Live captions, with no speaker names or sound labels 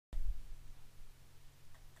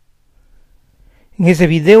En ese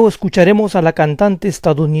video escucharemos a la cantante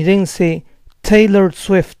estadounidense Taylor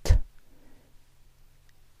Swift.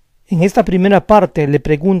 En esta primera parte le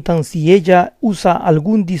preguntan si ella usa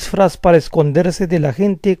algún disfraz para esconderse de la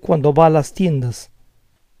gente cuando va a las tiendas.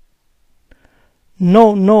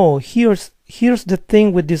 No, here's the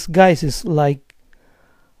thing with disguises, like,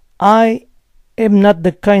 I am not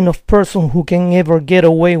the kind of person who can ever get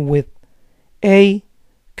away with A.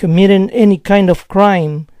 Committing any kind of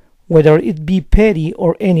crime, whether it be petty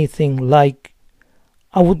or anything, like,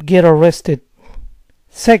 I would get arrested.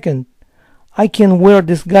 Second, I can wear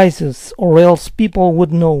disguises or else people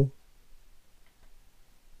would know.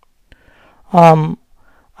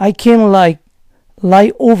 I can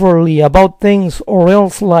lie overly about things or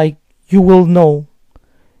else you will know.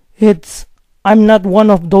 I'm not one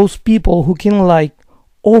of those people who can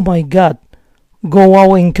oh my god, go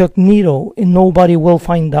out incognito and nobody will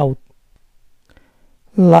find out.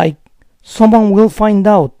 Someone will find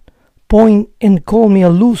out, point and call me a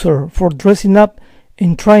loser for dressing up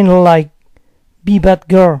and trying to be that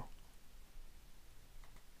girl.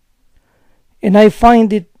 And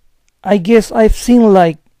I guess I've seen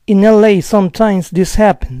in LA sometimes this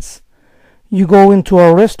happens. You go into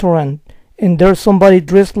a restaurant and there's somebody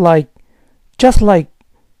dressed just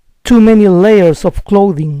too many layers of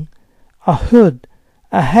clothing, a hood,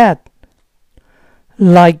 a hat,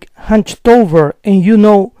 hunched over, and you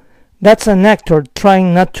know that's an actor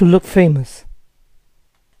trying not to look famous.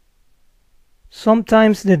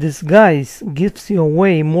 Sometimes the disguise gives you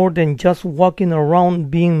away more than just walking around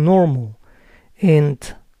being normal.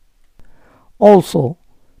 And also,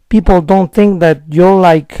 people don't think that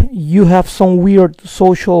you have some weird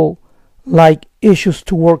social issues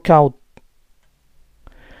to work out.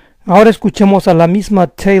 Ahora escuchemos a la misma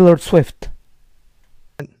Taylor Swift.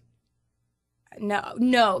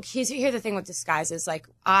 No. Here's the thing with disguises.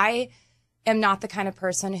 I am not the kind of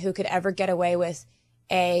person who could ever get away with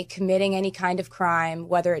committing any kind of crime,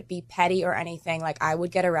 whether it be petty or anything. I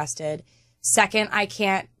would get arrested. Second, I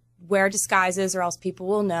can't wear disguises or else people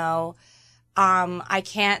will know. I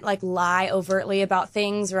can't lie overtly about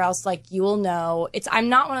things or else you will know. I'm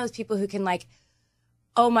not one of those people who can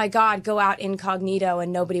oh my god, go out incognito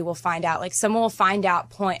and nobody will find out. Someone will find out,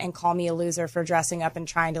 point and call me a loser for dressing up and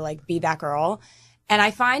trying to be that girl. And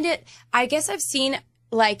I guess I've seen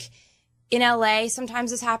in LA,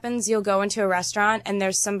 sometimes this happens. You'll go into a restaurant and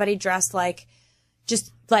there's somebody dressed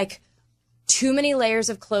just too many layers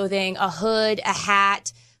of clothing, a hood, a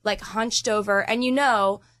hat, hunched over. And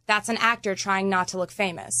that's an actor trying not to look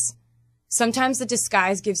famous. Sometimes the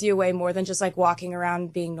disguise gives you away more than just walking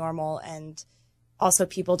around being normal. And also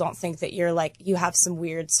people don't think that you're you have some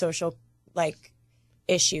weird social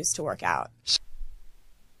issues to work out.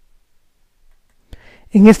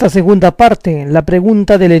 En esta segunda parte, la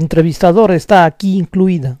pregunta del entrevistador está aquí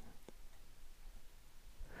incluida.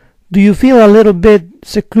 Do you feel a little bit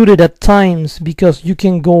secluded at times because you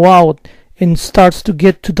can go out and starts to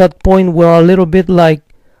get to that point where a little bit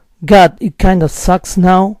God, it kind of sucks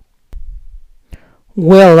now?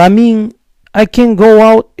 Well, I mean, I can go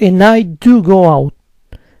out and I do go out.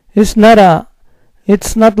 It's not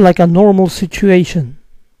like a normal situation.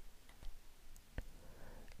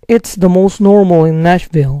 It's the most normal in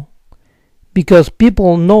Nashville because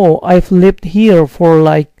people know I've lived here for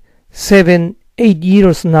 7-8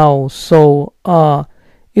 years now, so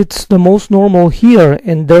it's the most normal here,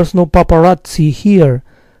 and there's no paparazzi here,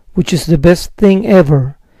 which is the best thing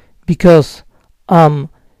ever because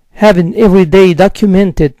having every day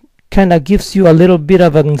documented kind of gives you a little bit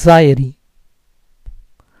of anxiety.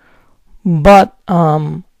 But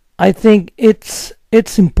I think it's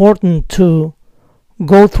important to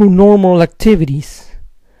go through normal activities.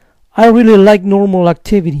 I really like normal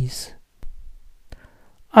activities.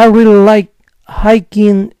 I really like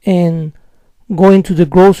hiking and going to the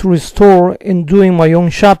grocery store and doing my own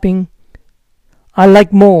shopping. I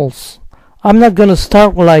like malls. I'm not gonna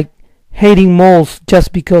start hating malls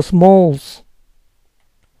just because malls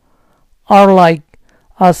are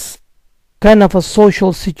as kind of a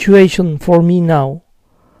social situation for me now,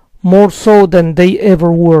 more so than they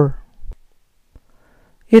ever were.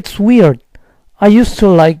 It's weird. I used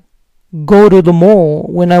to go to the mall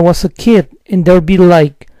when I was a kid and there'd be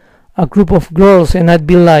a group of girls and I'd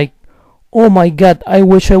be oh my god, I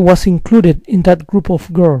wish I was included in that group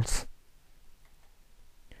of girls.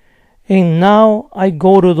 And now I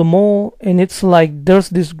go to the mall and it's there's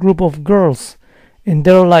this group of girls and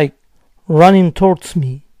they're running towards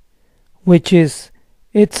me, which it's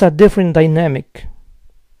a different dynamic.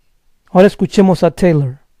 Ahora escuchemos a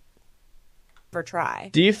Taylor. Try.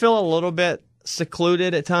 Do you feel a little bit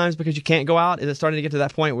secluded at times because you can't go out? Is it starting to get to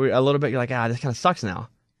that point where a little bit you're like, this kind of sucks now?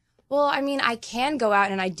 Well, I mean, I can go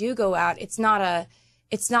out and I do go out. It's not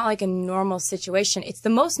like a normal situation. It's the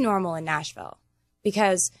most normal in Nashville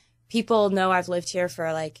because people know I've lived here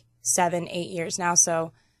for like 7, 8 years now.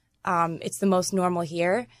 So, it's the most normal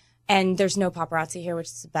here, and there's no paparazzi here, which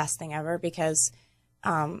is the best thing ever because,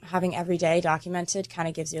 having every day documented kind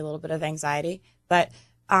of gives you a little bit of anxiety. But,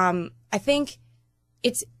 I think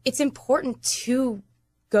it's important to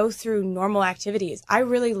go through normal activities. I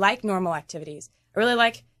really like normal activities. I really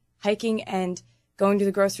like hiking and going to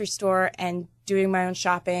the grocery store and doing my own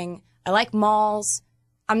shopping. I like malls.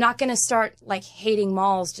 I'm not going to start like hating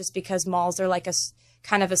malls just because malls are like a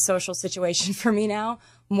kind of a social situation for me now,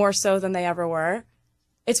 more so than they ever were.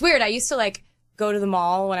 It's weird. I used to like go to the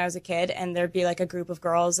mall when I was a kid and there'd be like a group of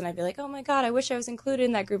girls and I'd be like, oh my God, I wish I was included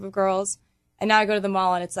in that group of girls. And now I go to the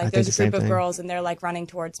mall and it's like there's a group of girls and they're like running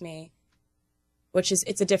towards me,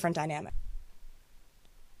 it's a different dynamic.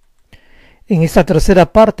 En esta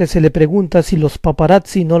tercera parte se le pregunta si los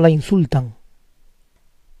paparazzi no la insultan.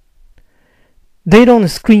 They don't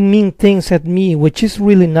scream mean things at me, which is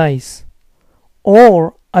really nice.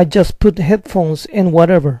 Or I just put headphones and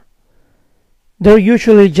whatever. They're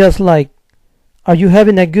usually just like, are you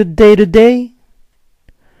having a good day today?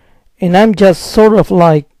 And I'm just sort of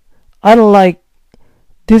like, I don't like,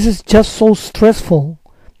 this is just so stressful,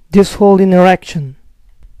 this whole interaction.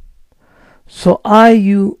 So I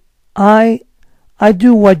do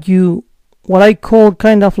what I call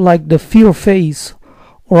kind of like the fear face,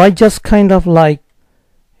 or I just kind of like,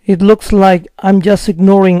 it looks like I'm just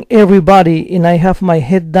ignoring everybody and I have my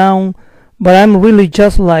head down, but I'm really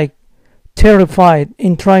just like terrified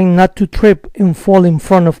and trying not to trip and fall in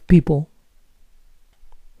front of people.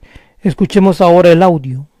 Escuchemos ahora el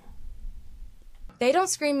audio. They don't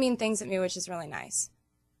scream mean things at me, which is really nice.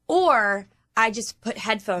 Or I just put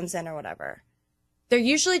headphones in or whatever. They're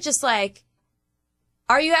usually just like,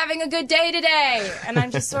 are you having a good day today? And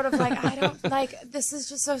I'm just sort of like, I don't like, this is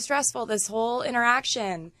just so stressful, this whole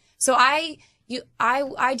interaction. So I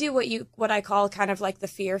do what I call kind of like the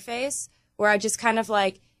fear face, where I just kind of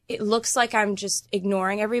like, it looks like I'm just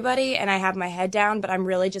ignoring everybody and I have my head down, but I'm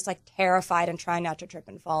really just like terrified and trying not to trip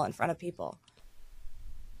and fall in front of people.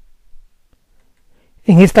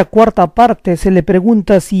 En esta cuarta parte se le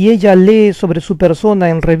pregunta si ella lee sobre su persona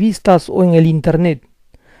en revistas o en el internet.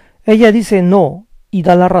 Ella dice no y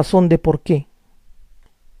da la razón de por qué.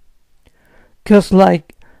 'Cause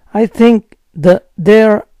like I think that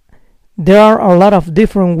there are a lot of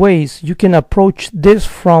different ways you can approach this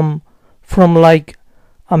from like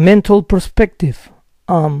a mental perspective.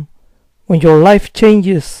 When your life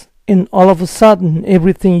changes and all of a sudden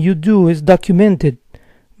everything you do is documented,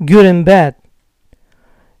 good and bad.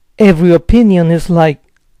 Every opinion is like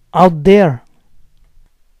out there.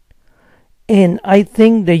 And I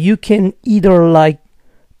think that you can either like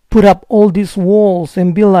put up all these walls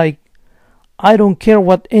and be like, I don't care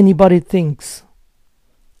what anybody thinks.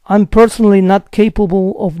 I'm personally not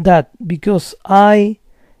capable of that because I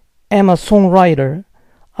am a songwriter.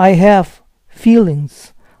 I have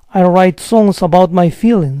feelings. I write songs about my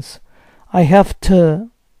feelings. I have to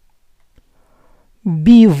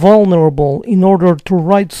be vulnerable in order to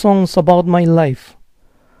write songs about my life.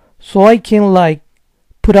 So I can like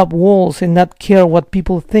put up walls and not care what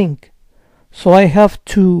people think. So I have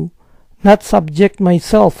to not subject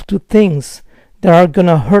myself to things that are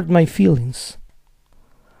gonna hurt my feelings.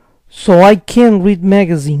 So I can't read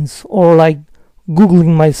magazines or like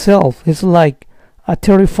Googling myself is like a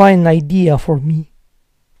terrifying idea for me.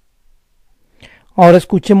 Ahora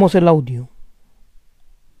escuchemos el audio.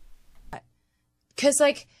 Because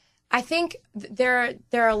like I think there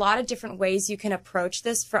are a lot of different ways you can approach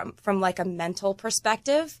this from like a mental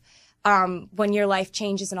perspective. When your life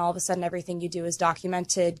changes and all of a sudden everything you do is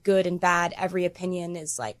documented, good and bad, every opinion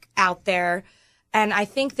is like out there. And I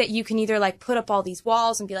think that you can either like put up all these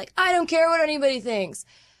walls and be like, I don't care what anybody thinks.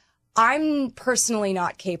 I'm personally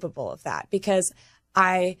not capable of that because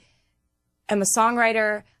I am a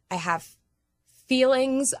songwriter. I have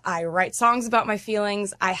feelings. I write songs about my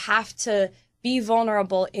feelings. I have to be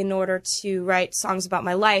vulnerable in order to write songs about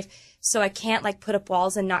my life. So I can't like put up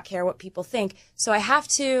walls and not care what people think. So I have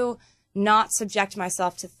to not subject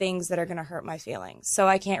myself to things that are going to hurt my feelings. So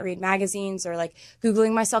I can't read magazines or like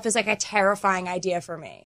Googling myself is like a terrifying idea for me.